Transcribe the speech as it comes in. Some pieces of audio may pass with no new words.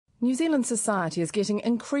New Zealand society is getting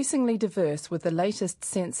increasingly diverse, with the latest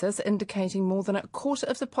census indicating more than a quarter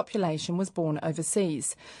of the population was born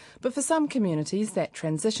overseas. But for some communities, that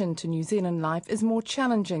transition to New Zealand life is more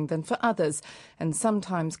challenging than for others, and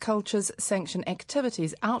sometimes cultures sanction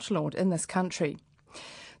activities outlawed in this country.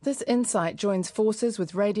 This insight joins forces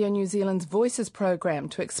with Radio New Zealand's Voices programme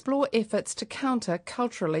to explore efforts to counter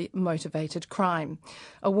culturally motivated crime.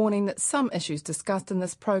 A warning that some issues discussed in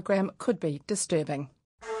this programme could be disturbing.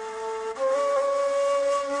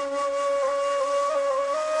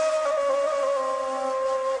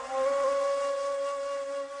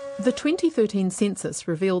 The 2013 census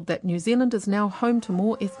revealed that New Zealand is now home to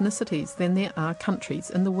more ethnicities than there are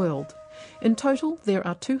countries in the world. In total, there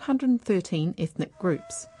are 213 ethnic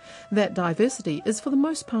groups. That diversity is for the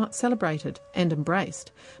most part celebrated and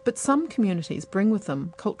embraced, but some communities bring with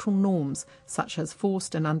them cultural norms such as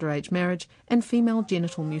forced and underage marriage and female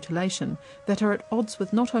genital mutilation that are at odds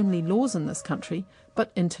with not only laws in this country,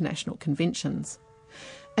 but international conventions.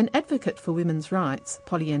 An advocate for women's rights,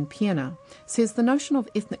 Polly-Ann Piena, says the notion of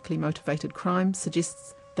ethnically motivated crime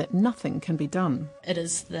suggests that nothing can be done. It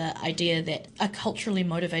is the idea that a culturally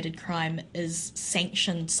motivated crime is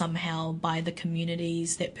sanctioned somehow by the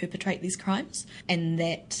communities that perpetrate these crimes, and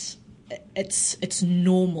that it's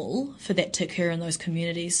normal for that to occur in those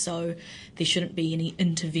communities, so there shouldn't be any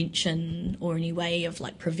intervention or any way of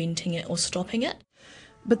preventing it or stopping it.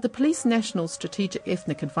 But the Police National Strategic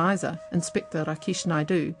Ethnic Advisor, Inspector Rakesh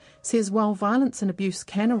Naidu, says while violence and abuse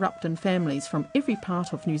can erupt in families from every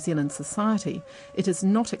part of New Zealand society, it is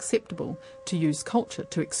not acceptable to use culture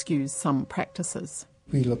to excuse some practices.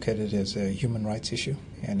 We look at it as a human rights issue,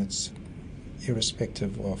 and it's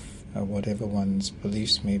irrespective of whatever one's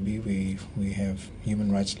beliefs may be. We have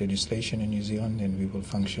human rights legislation in New Zealand, and we will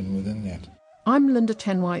function within that. I'm Linda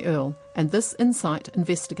Chanwai-Earl, and this insight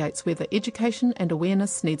investigates whether education and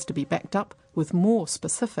awareness needs to be backed up with more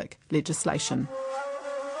specific legislation.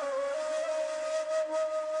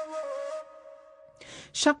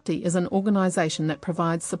 Shakti is an organisation that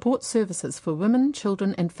provides support services for women,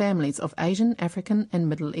 children and families of Asian, African and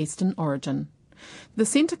Middle Eastern origin. The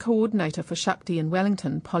Centre Coordinator for Shakti in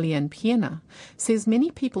Wellington, Polly-Ann Piena, says many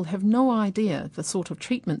people have no idea the sort of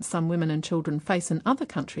treatment some women and children face in other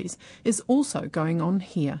countries is also going on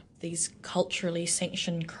here. These culturally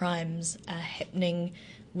sanctioned crimes are happening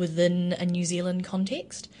within a New Zealand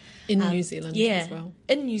context. In New Zealand as well?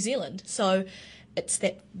 In New Zealand. So it's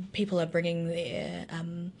that people are bringing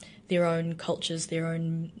their own cultures, their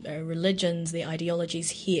own religions, their ideologies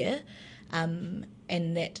here, and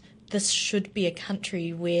that this should be a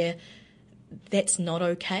country where that's not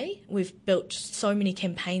okay. We've built so many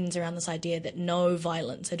campaigns around this idea that no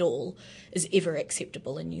violence at all is ever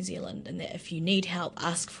acceptable in New Zealand, and that if you need help,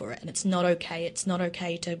 ask for it. And it's not okay. It's not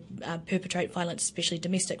okay to perpetrate violence, especially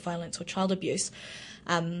domestic violence or child abuse.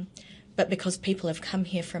 But because people have come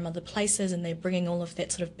here from other places and they're bringing all of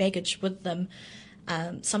that sort of baggage with them,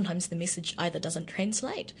 sometimes the message either doesn't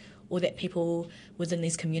translate, or that people within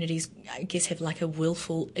these communities, I guess, have a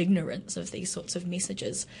willful ignorance of these sorts of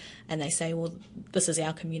messages. And they say, well, this is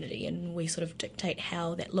our community, and we sort of dictate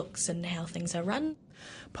how that looks and how things are run.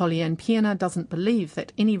 Polly-Ann Piena doesn't believe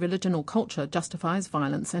that any religion or culture justifies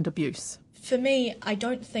violence and abuse. For me, I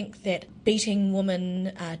don't think that beating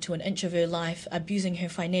women to an inch of her life, abusing her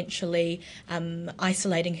financially,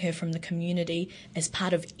 isolating her from the community is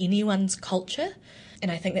part of anyone's culture. And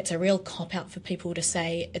I think that's a real cop-out for people to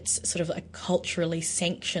say it's sort of a culturally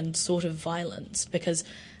sanctioned sort of violence, because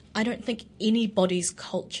I don't think anybody's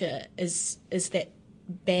culture is that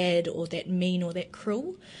bad or that mean or that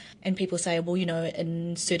cruel. And people say, well,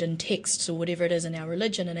 in certain texts or whatever it is in our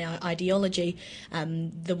religion and our ideology,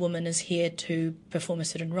 the woman is here to perform a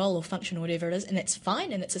certain role or function or whatever it is, and that's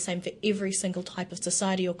fine, and it's the same for every single type of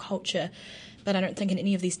society or culture. But I don't think in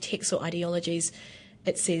any of these texts or ideologies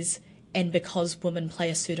it says, and because women play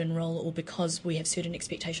a certain role or because we have certain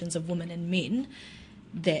expectations of women and men,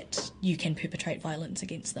 that you can perpetrate violence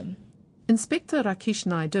against them. Inspector Rakesh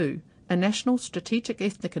Naidu, a National Strategic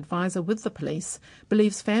Ethnic Advisor with the police,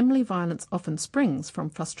 believes family violence often springs from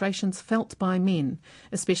frustrations felt by men,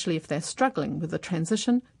 especially if they're struggling with the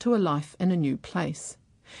transition to a life in a new place.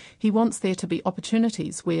 He wants there to be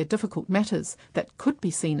opportunities where difficult matters that could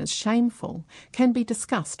be seen as shameful can be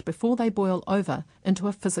discussed before they boil over into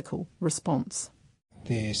a physical response.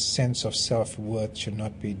 The sense of self-worth should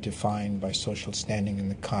not be defined by social standing in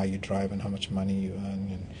the car you drive and how much money you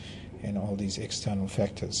earn and all these external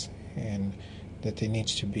factors. And that there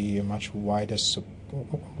needs to be a much wider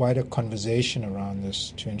conversation around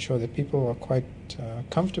this to ensure that people are quite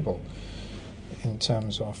comfortable in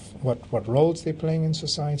terms of what roles they're playing in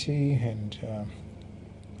society and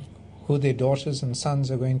who their daughters and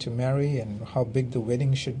sons are going to marry and how big the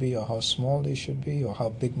wedding should be or how small they should be or how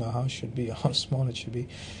big my house should be or how small it should be.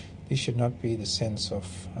 This should not be the sense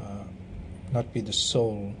of, not be the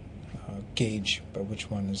sole gauge by which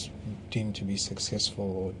one is deemed to be successful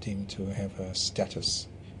or deemed to have a status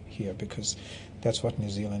here, because that's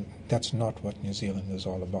not what New Zealand is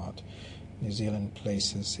all about. New Zealand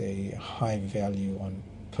places a high value on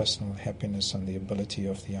personal happiness, on the ability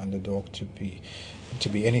of the underdog to be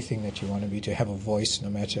anything that you want to be, to have a voice no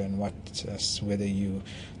matter in what, whether you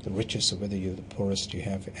the richest or whether you're the poorest, you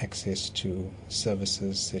have access to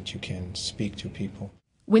services that you can speak to people.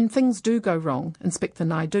 When things do go wrong, Inspector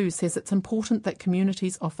Naidu says it's important that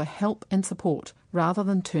communities offer help and support rather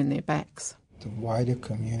than turn their backs. The wider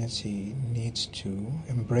community needs to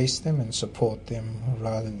embrace them and support them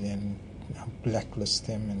rather than blacklist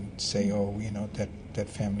them and say, oh, that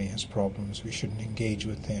family has problems, we shouldn't engage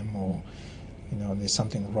with them, or there's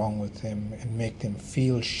something wrong with them, and make them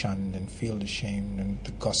feel shunned and feel ashamed, and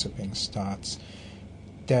the gossiping starts.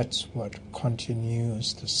 That's what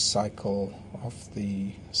continues the cycle of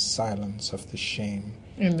the silence, of the shame.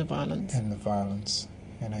 And the violence.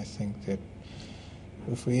 And I think that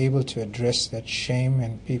if we're able to address that shame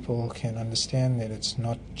and people can understand that it's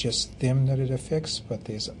not just them that it affects, but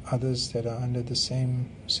there's others that are under the same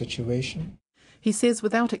situation. He says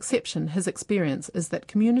without exception his experience is that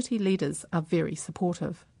community leaders are very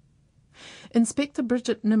supportive. Inspector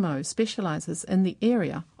Bridget Nimmo specialises in the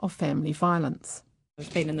area of family violence.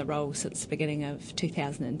 I've been in the role since the beginning of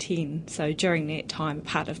 2010, so during that time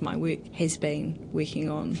part of my work has been working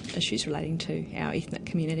on issues relating to our ethnic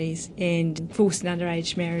communities, and forced and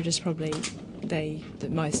underage marriage is probably the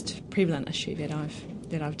most prevalent issue that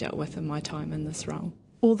I've dealt with in my time in this role.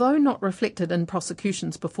 Although not reflected in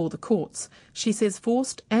prosecutions before the courts, she says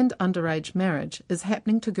forced and underage marriage is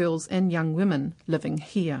happening to girls and young women living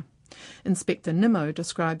here. Inspector Nimmo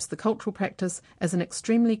describes the cultural practice as an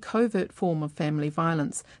extremely covert form of family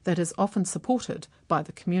violence that is often supported by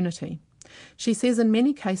the community. She says in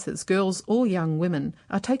many cases girls or young women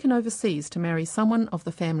are taken overseas to marry someone of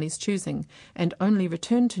the family's choosing and only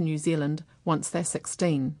return to New Zealand once they're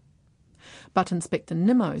 16. But Inspector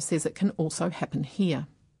Nimmo says it can also happen here.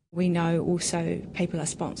 We know also people are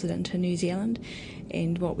sponsored into New Zealand,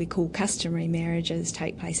 and what we call customary marriages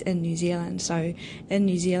take place in New Zealand. So in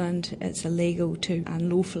New Zealand it's illegal to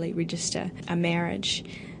unlawfully register a marriage.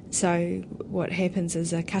 So what happens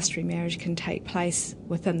is a customary marriage can take place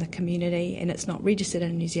within the community and it's not registered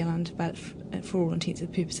in New Zealand, but for all intents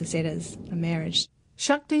and purposes that is a marriage.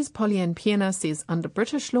 Shakti's Polyan Piena says under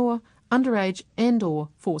British law, underage and or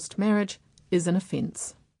forced marriage is an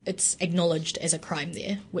offence. It's acknowledged as a crime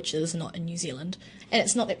there, which is not in New Zealand. And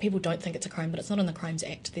it's not that people don't think it's a crime, but it's not in the Crimes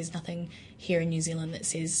Act. There's nothing here in New Zealand that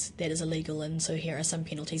says that is illegal, and so here are some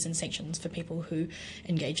penalties and sanctions for people who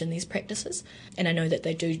engage in these practices. And I know that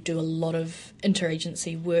they do a lot of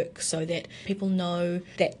interagency work so that people know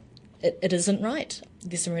that it isn't right.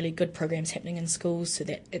 There's some really good programs happening in schools so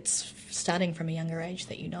that it's starting from a younger age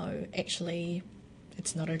that actually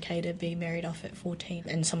it's not okay to be married off at 14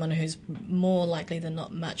 and someone who's more likely than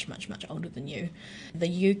not much older than you.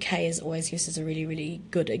 The UK is always used as a really, really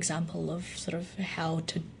good example of sort of how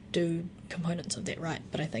to do components of that right,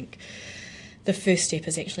 but I think the first step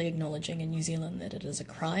is actually acknowledging in New Zealand that it is a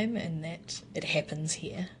crime and that it happens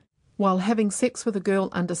here. While having sex with a girl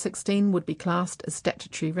under 16 would be classed as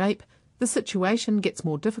statutory rape, the situation gets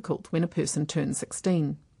more difficult when a person turns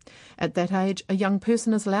 16. At that age, a young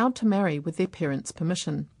person is allowed to marry with their parents'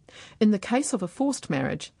 permission. In the case of a forced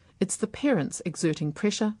marriage, it's the parents exerting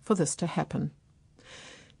pressure for this to happen.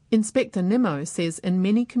 Inspector Nimmo says in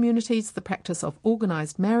many communities the practice of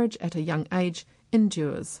organised marriage at a young age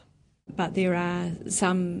endures. But there are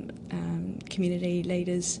some community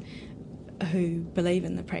leaders who believe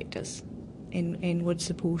in the practice and would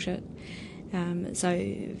support it.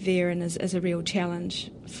 So therein is a real challenge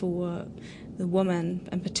for the woman,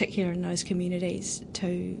 in particular in those communities,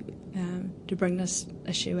 to bring this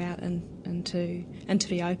issue out and to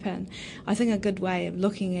be open. I think a good way of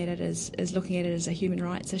looking at it is looking at it as a human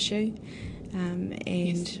rights issue, and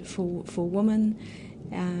yes, for women,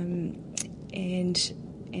 and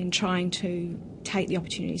trying to take the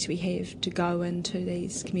opportunities we have to go into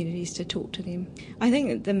these communities to talk to them. I think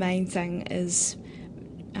that the main thing is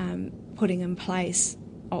putting in place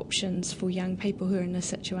options for young people who are in this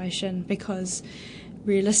situation, because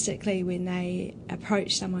realistically when they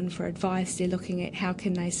approach someone for advice they're looking at how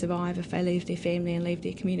can they survive if they leave their family and leave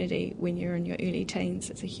their community when you're in your early teens.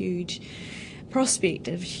 It's a huge prospect,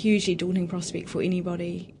 a hugely daunting prospect for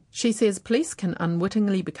anybody. She says police can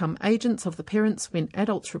unwittingly become agents of the parents when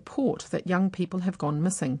adults report that young people have gone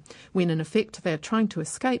missing, when in effect they are trying to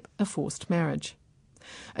escape a forced marriage.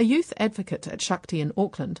 A youth advocate at Shakti in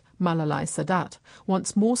Auckland, Malalai Sadat,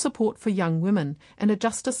 wants more support for young women and a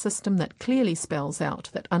justice system that clearly spells out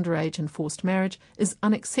that underage and forced marriage is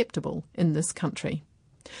unacceptable in this country.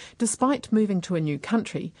 Despite moving to a new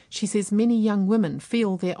country, she says many young women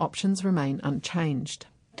feel their options remain unchanged.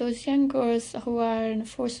 Those young girls who are in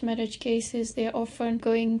forced marriage cases, they're often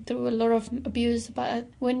going through a lot of abuse, but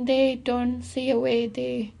when they don't see a way,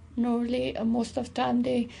 they normally, most of the time,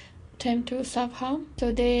 they attempt to self-harm.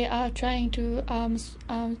 So they are trying to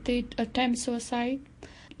they attempt suicide.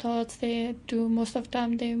 Thoughts they do most of the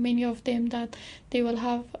time, many of them that they will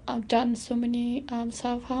have done so many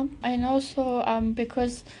self-harm. And also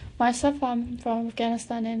because myself, I'm from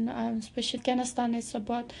Afghanistan, and especially Afghanistan is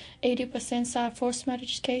about 80% are forced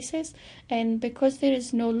marriage cases. And because there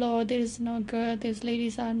is no law, there is no girl, these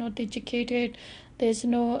ladies are not educated, there's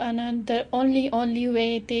no, and the only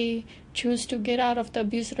way they choose to get out of the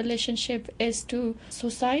abusive relationship is to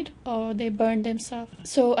suicide or they burn themselves.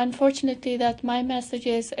 So unfortunately, that my message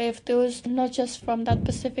is, if those, not just from that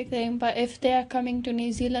specific thing, but if they are coming to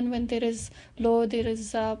New Zealand when there is law, there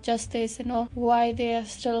is justice, why they are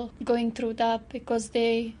still going through that, because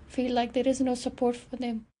they feel like there is no support for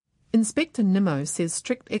them. Inspector Nimmo says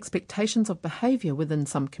strict expectations of behaviour within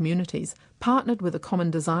some communities, partnered with a common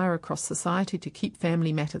desire across society to keep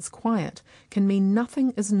family matters quiet, can mean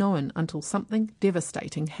nothing is known until something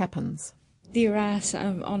devastating happens. There are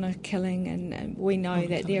some honour killing, and we know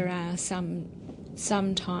that there are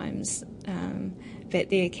sometimes that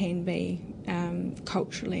there can be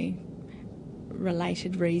culturally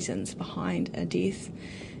related reasons behind a death.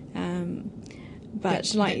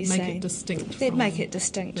 But like you say, make it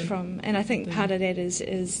distinct from, and I think part of that is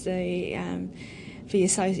the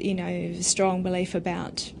strong belief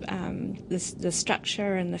about the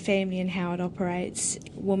structure and the family and how it operates.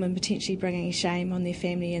 Women potentially bringing shame on their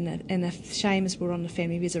family, and if shame is brought on the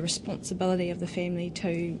family, there's a responsibility of the family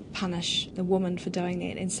to punish the woman for doing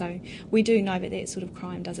that. And so we do know that sort of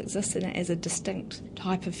crime does exist, and it is a distinct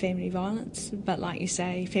type of family violence. But like you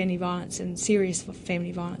say, family violence and serious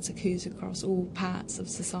family violence occurs across all parts of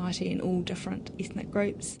society and all different ethnic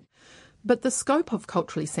groups. But the scope of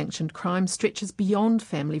culturally sanctioned crime stretches beyond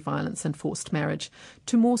family violence and forced marriage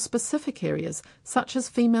to more specific areas such as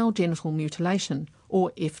female genital mutilation,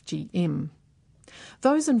 or FGM.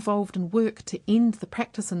 Those involved in work to end the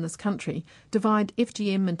practice in this country divide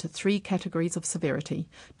FGM into 3 categories of severity,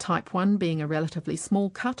 Type 1 being a relatively small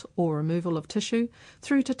cut or removal of tissue,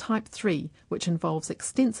 through to Type 3, which involves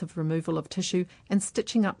extensive removal of tissue and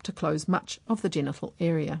stitching up to close much of the genital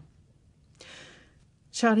area.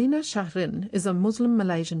 Sharina Shahrin is a Muslim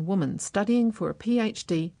Malaysian woman studying for a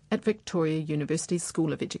PhD at Victoria University's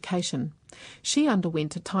School of Education. She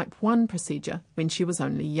underwent a Type 1 procedure when she was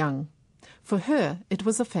only young. For her, it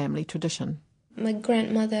was a family tradition. My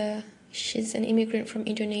grandmother, she's an immigrant from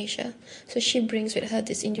Indonesia, so she brings with her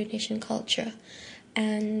this Indonesian culture.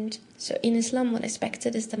 And so in Islam, what is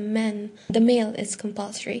expected is the male is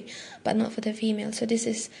compulsory, but not for the female. So this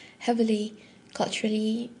is heavily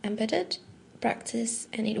culturally embedded practice,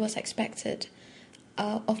 and it was expected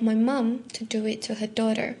of my mum to do it to her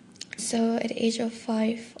daughter. So at the age of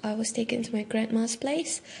 5, I was taken to my grandma's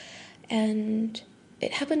place, and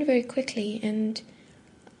it happened very quickly, and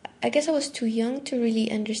I guess I was too young to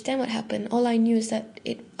really understand what happened. All I knew is that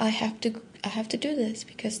I have to do this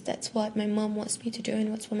because that's what my mum wants me to do,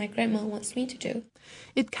 and that's what my grandma wants me to do.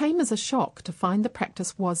 It came as a shock to find the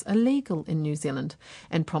practice was illegal in New Zealand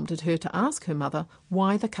and prompted her to ask her mother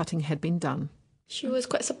why the cutting had been done. She was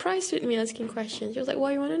quite surprised with me asking questions. She was like,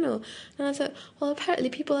 why you want to know? And I said, well, apparently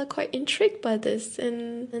people are quite intrigued by this.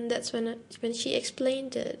 And that's when she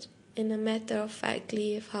explained it in a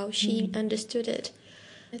matter-of-factly of how she understood it.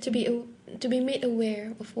 To be made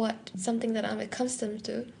aware of something that I'm accustomed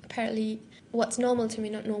to. Apparently what's normal to me,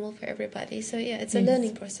 not normal for everybody. So yeah, it's a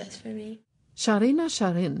learning process for me. Sharina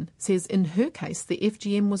Shahrin says in her case the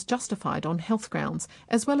FGM was justified on health grounds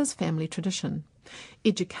as well as family tradition.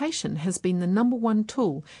 Education has been the number one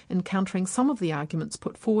tool in countering some of the arguments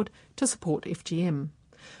put forward to support FGM.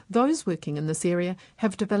 Those working in this area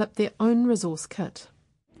have developed their own resource kit.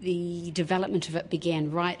 The development of it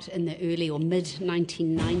began right in the early or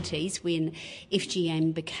mid-1990s when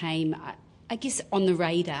FGM became, I guess, on the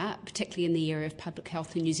radar, particularly in the area of public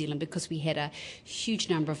health in New Zealand, because we had a huge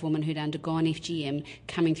number of women who'd undergone FGM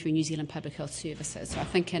coming through New Zealand Public Health Services. So I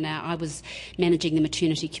think I was managing the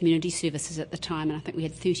maternity community services at the time, and I think we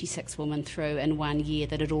had 36 women through in 1 year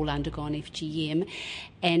that had all undergone FGM.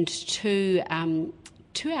 And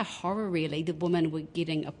to our horror, really, the women were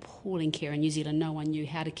getting appalling care in New Zealand. No one knew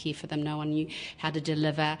how to care for them. No one knew how to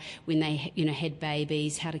deliver when they, had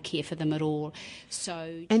babies, how to care for them at all.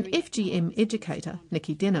 And FGM educator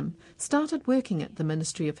Nikki Denham started working at the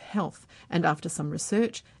Ministry of Health, and after some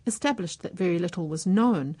research, established that very little was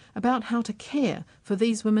known about how to care for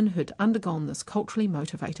these women who'd undergone this culturally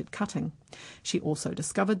motivated cutting. She also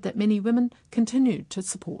discovered that many women continued to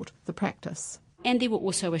support the practice. And there were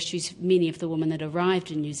also issues, many of the women that arrived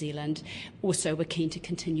in New Zealand also were keen to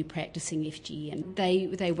continue practising FGM.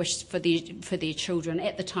 They wished for their children,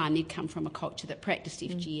 at the time they'd come from a culture that practised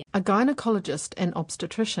FGM. A gynaecologist and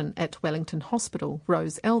obstetrician at Wellington Hospital,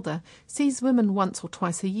 Rose Elder, sees women once or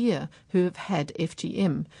twice a year who have had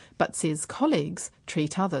FGM, but says colleagues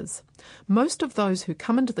treat others. Most of those who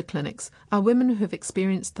come into the clinics are women who have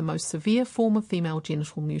experienced the most severe form of female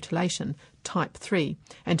genital mutilation, type 3,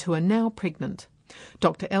 and who are now pregnant.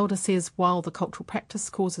 Dr. Elder says while the cultural practice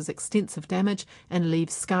causes extensive damage and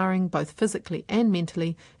leaves scarring both physically and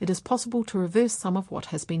mentally, it is possible to reverse some of what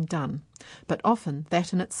has been done. But often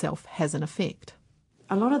that in itself has an effect.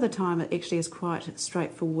 A lot of the time it actually is quite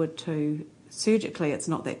straightforward to, surgically it's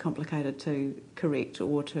not that complicated to correct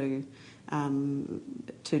or to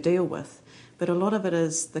deal with. But a lot of it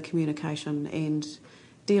is the communication and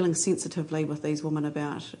dealing sensitively with these women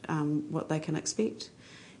about what they can expect,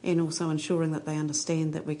 and also ensuring that they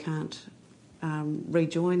understand that we can't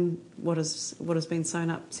rejoin what has been sewn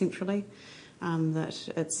up centrally, that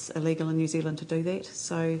it's illegal in New Zealand to do that.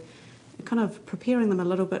 So kind of preparing them a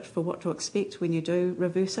little bit for what to expect when you do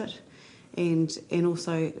reverse it, and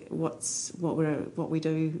also what we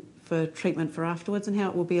do for treatment for afterwards, and how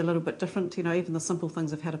it will be a little bit different. Even the simple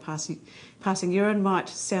things of how to passing urine might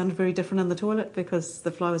sound very different in the toilet because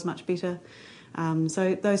the flow is much better.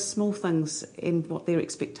 So those small things and what their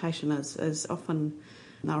expectation is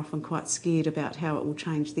they're often quite scared about how it will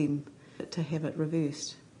change them to have it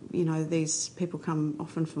reversed. These people come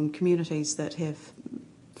often from communities that have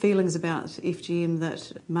feelings about FGM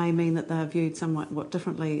that may mean that they're viewed somewhat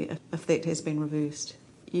differently if that has been reversed.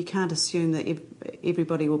 You can't assume that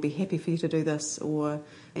everybody will be happy for you to do this,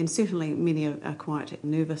 and certainly many are quite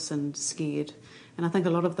nervous and scared. And I think a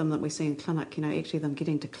lot of them that we see in clinic, actually them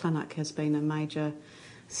getting to clinic has been a major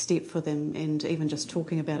step for them, and even just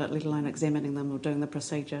talking about it, let alone examining them or doing the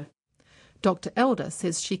procedure. Dr. Elder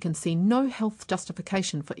says she can see no health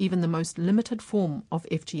justification for even the most limited form of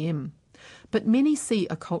FGM. But many see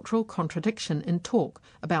a cultural contradiction in talk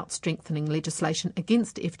about strengthening legislation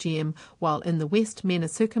against FGM, while in the West men are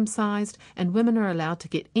circumcised and women are allowed to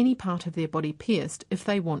get any part of their body pierced if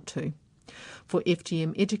they want to. For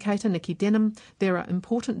FGM educator Nikki Denham, there are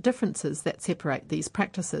important differences that separate these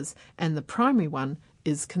practices, and the primary one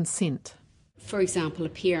is consent. For example, a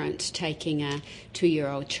parent taking a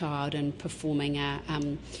 2-year-old child and performing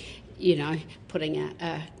putting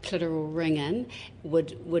a clitoral ring in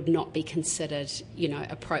would not be considered,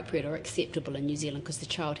 appropriate or acceptable in New Zealand because the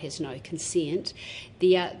child has no consent.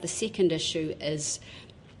 The second issue is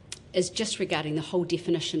just regarding the whole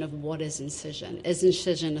definition of what is incision. Is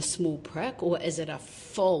incision a small prick, or is it a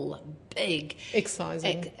full, big...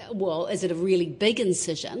 excising? Is it a really big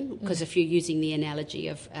incision? Because if you're using the analogy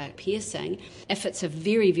of piercing, if it's a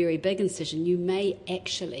very, very big incision, you may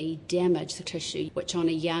actually damage the tissue, which on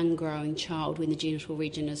a young growing child, when the genital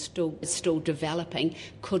region is still developing,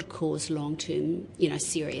 could cause long-term,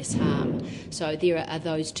 serious harm. So there are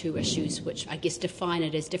those two issues which I guess define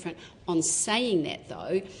it as different. On saying that,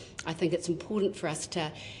 though, I think it's important for us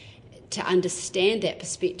to understand that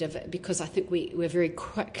perspective, because I think we're very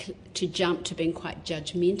quick to jump to being quite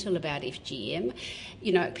judgmental about FGM.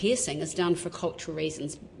 Piercing is done for cultural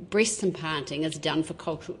reasons. Breast implanting is done for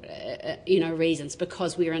cultural, reasons,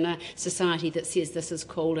 because we're in a society that says this is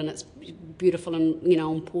cool and it's beautiful and,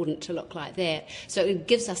 important to look like that. So it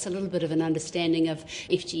gives us a little bit of an understanding of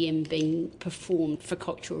FGM being performed for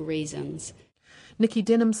cultural reasons. Nikki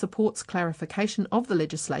Denham supports clarification of the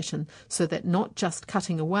legislation so that not just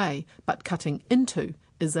cutting away, but cutting into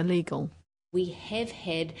is illegal. We have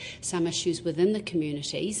had some issues within the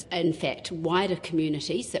communities, in fact wider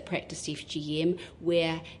communities that practice FGM,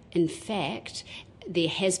 where in fact there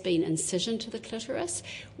has been incision to the clitoris.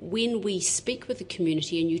 When we speak with the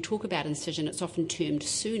community and you talk about incision, it's often termed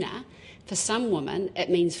sooner. For some women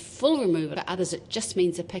it means full removal, for others it just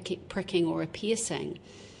means a pricking or a piercing.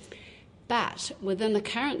 But within the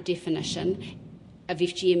current definition of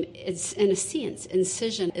FGM, it's, in a sense,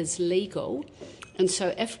 incision is legal And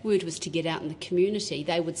so if word was to get out in the community,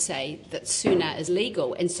 they would say that suna is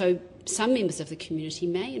legal. And so some members of the community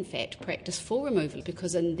may, in fact, practice full removal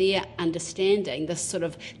because in their understanding, this sort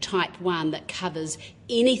of type 1 that covers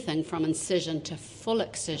anything from incision to full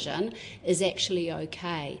excision is actually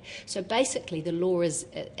okay. So basically the law is,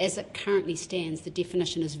 as it currently stands, the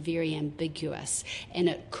definition is very ambiguous, and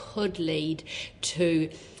it could lead to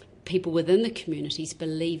people within the communities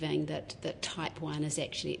believing that type 1 is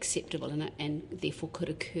actually acceptable and therefore could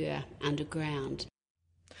occur underground.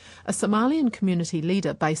 A Somalian community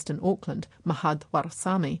leader based in Auckland, Mahad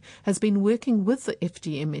Warsame, has been working with the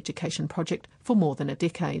FGM Education Project for more than a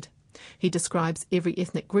decade. He describes every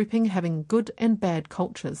ethnic grouping having good and bad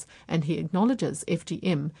cultures, and he acknowledges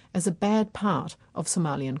FGM as a bad part of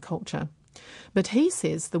Somalian culture. But he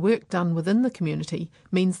says the work done within the community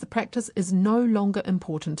means the practice is no longer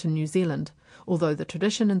important in New Zealand, although the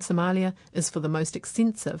tradition in Somalia is for the most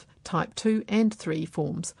extensive Type 2 and 3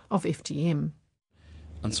 forms of FGM.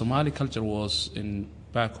 And Somali culture was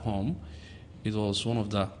back home. It was one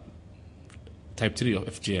of the type 3 of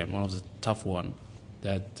FGM, one of the tough one.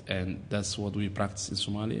 And that's what we practice in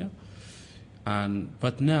Somalia.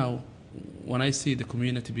 But now, when I see the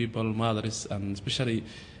community people, mothers, and especially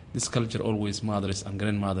this culture, always mothers and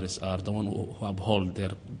grandmothers are the one who uphold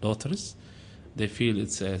their daughters. They feel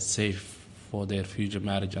it's safe for their future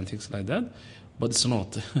marriage and things like that. But it's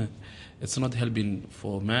not. It's not helping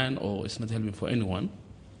for man, or it's not helping for anyone.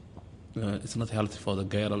 It's not healthy for the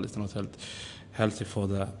girl. It's not healthy for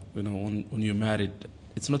the, when you're married.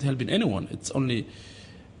 It's not helping anyone. It's only,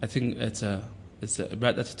 I think it's a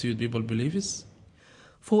bad attitude people believe is.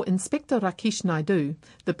 For Inspector Rakesh Naidu,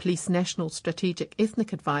 the Police National Strategic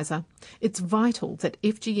Ethnic Advisor, it's vital that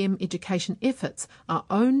FGM education efforts are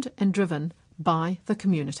owned and driven by the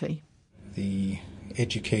community. The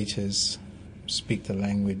educators speak the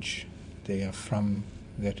language. They are from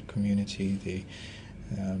that community.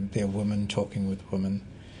 They're women talking with women.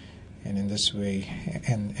 And in this way,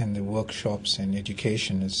 and the workshops and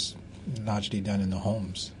education is largely done in the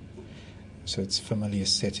homes. So it's familiar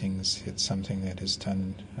settings. It's something that is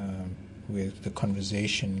done where the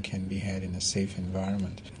conversation can be had in a safe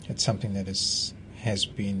environment. It's something that has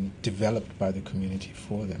been developed by the community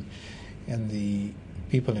for them. And the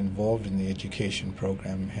people involved in the education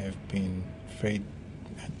program have been very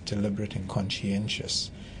deliberate and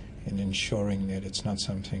conscientious in ensuring that it's not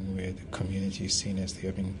something where the community is seen as they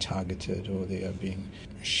are being targeted or they are being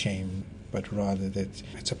shamed, but rather that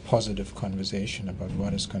it's a positive conversation about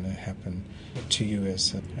what is going to happen to you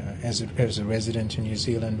as a resident in New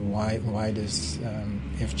Zealand. Why does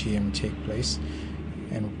FGM take place,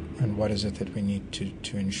 and what is it that we need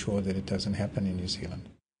to ensure that it doesn't happen in New Zealand?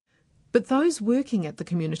 But those working at the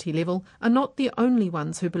community level are not the only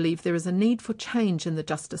ones who believe there is a need for change in the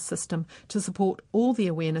justice system to support all the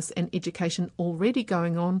awareness and education already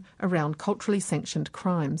going on around culturally sanctioned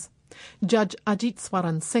crimes. Judge Ajit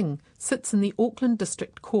Swaran Singh sits in the Auckland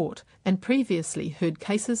District Court and previously heard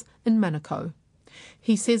cases in Manukau.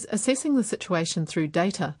 He says assessing the situation through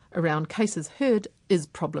data around cases heard is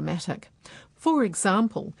problematic. For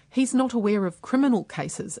example, he's not aware of criminal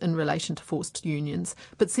cases in relation to forced unions,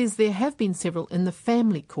 but says there have been several in the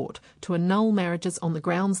family court to annul marriages on the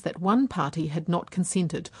grounds that one party had not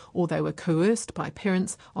consented or they were coerced by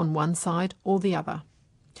parents on one side or the other.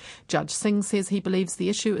 Judge Singh says he believes the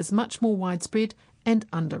issue is much more widespread and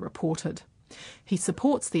underreported. He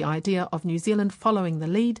supports the idea of New Zealand following the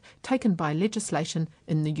lead taken by legislation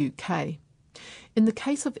in the UK. In the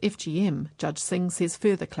case of FGM, Judge Singh says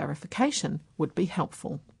further clarification would be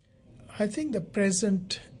helpful. I think the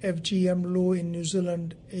present FGM law in New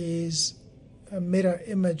Zealand is a mirror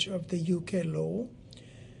image of the UK law.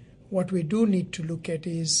 What we do need to look at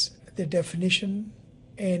is the definition,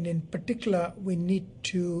 and in particular we need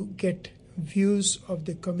to get views of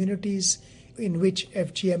the communities in which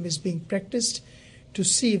FGM is being practiced to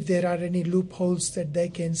see if there are any loopholes that they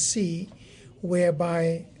can see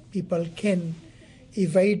whereby people can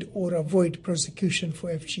evade or avoid prosecution for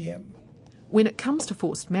FGM. When it comes to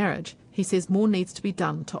forced marriage, he says more needs to be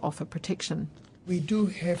done to offer protection. We do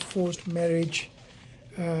have forced marriage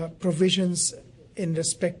provisions in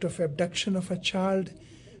respect of abduction of a child,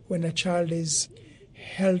 when a child is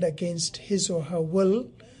held against his or her will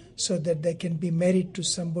so that they can be married to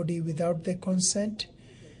somebody without their consent.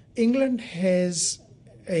 England has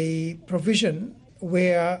a provision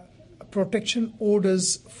where protection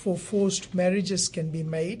orders for forced marriages can be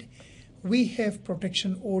made. We have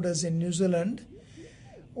protection orders in New Zealand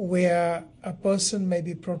where a person may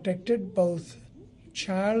be protected, both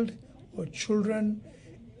child or children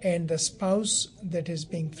and the spouse that is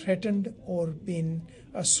being threatened or been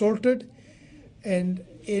assaulted. and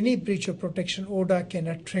any breach of protection order can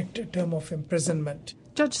attract a term of imprisonment.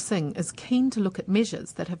 Judge Singh is keen to look at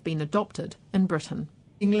measures that have been adopted in Britain.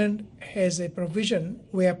 England has a provision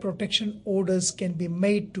where protection orders can be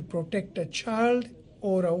made to protect a child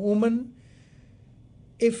or a woman.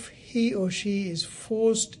 If he or she is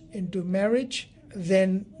forced into marriage,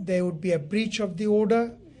 then there would be a breach of the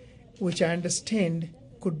order, which I understand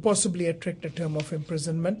could possibly attract a term of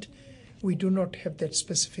imprisonment. We do not have that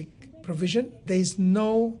specific provision. There is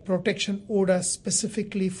no protection order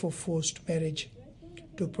specifically for forced marriage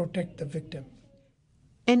to protect the victim.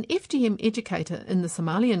 An FGM educator in the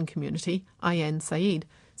Somalian community, Ayan Saeed,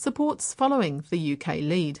 supports following the UK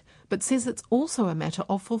lead, but says it's also a matter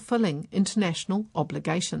of fulfilling international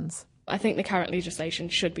obligations. I think the current legislation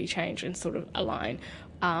should be changed and sort of align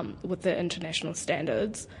with the international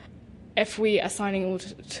standards. If we are signing all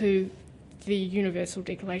to the Universal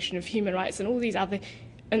Declaration of Human Rights and all these other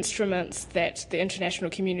instruments that the international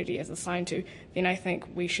community is assigned to, then I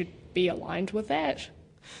think we should be aligned with that.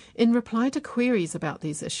 In reply to queries about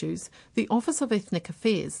these issues, the Office of Ethnic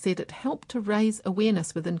Affairs said it helped to raise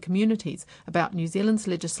awareness within communities about New Zealand's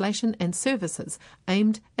legislation and services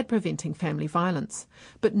aimed at preventing family violence,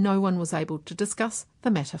 but no one was able to discuss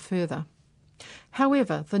the matter further.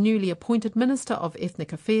 However, the newly appointed Minister of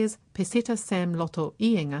Ethnic Affairs, Peseta Sam Loto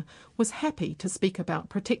Ienga, was happy to speak about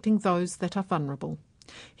protecting those that are vulnerable.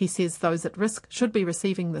 He says those at risk should be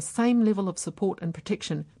receiving the same level of support and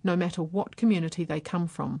protection no matter what community they come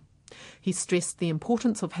from. He stressed the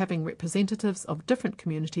importance of having representatives of different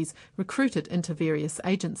communities recruited into various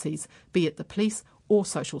agencies, be it the police or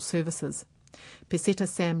social services. Peseta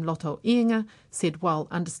Sam Loto Ienga said while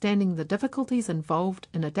understanding the difficulties involved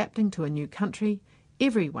in adapting to a new country,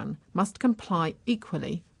 everyone must comply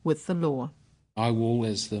equally with the law. I will,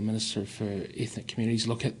 as the Minister for Ethnic Communities,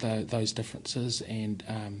 look at those differences and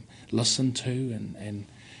listen to and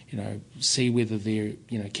see whether there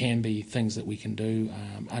can be things that we can do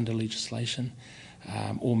under legislation,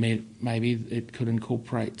 or maybe it could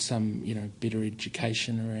incorporate some better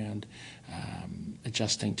education around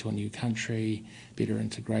adjusting to a new country, better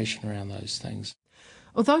integration around those things.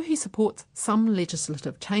 Although he supports some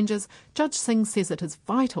legislative changes, Judge Singh says it is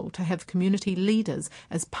vital to have community leaders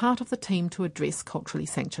as part of the team to address culturally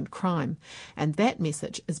sanctioned crime. And that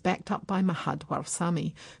message is backed up by Mahad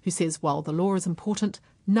Warsami, who says while the law is important,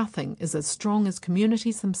 nothing is as strong as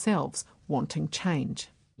communities themselves wanting change.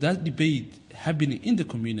 That debate happening in the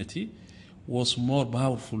community was more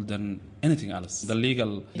powerful than anything else. The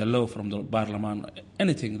law from the parliament,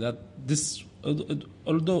 anything that this,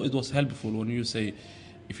 although it was helpful when you say,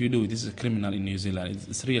 if you do this is a criminal in New Zealand,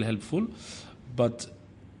 it's really helpful. But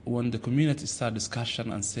when the community start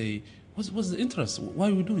discussion and say, what's the interest?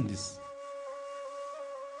 Why are we doing this?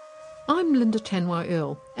 I'm Linda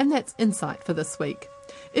Chanwai-Earl, and that's Insight for this week.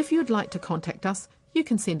 If you'd like to contact us, you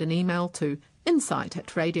can send an email to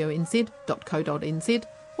insight@radionz.co.nz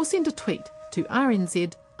or send a tweet to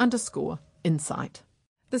rnz_insight.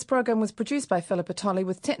 This program was produced by Philippa Tolley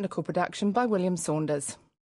with technical production by William Saunders.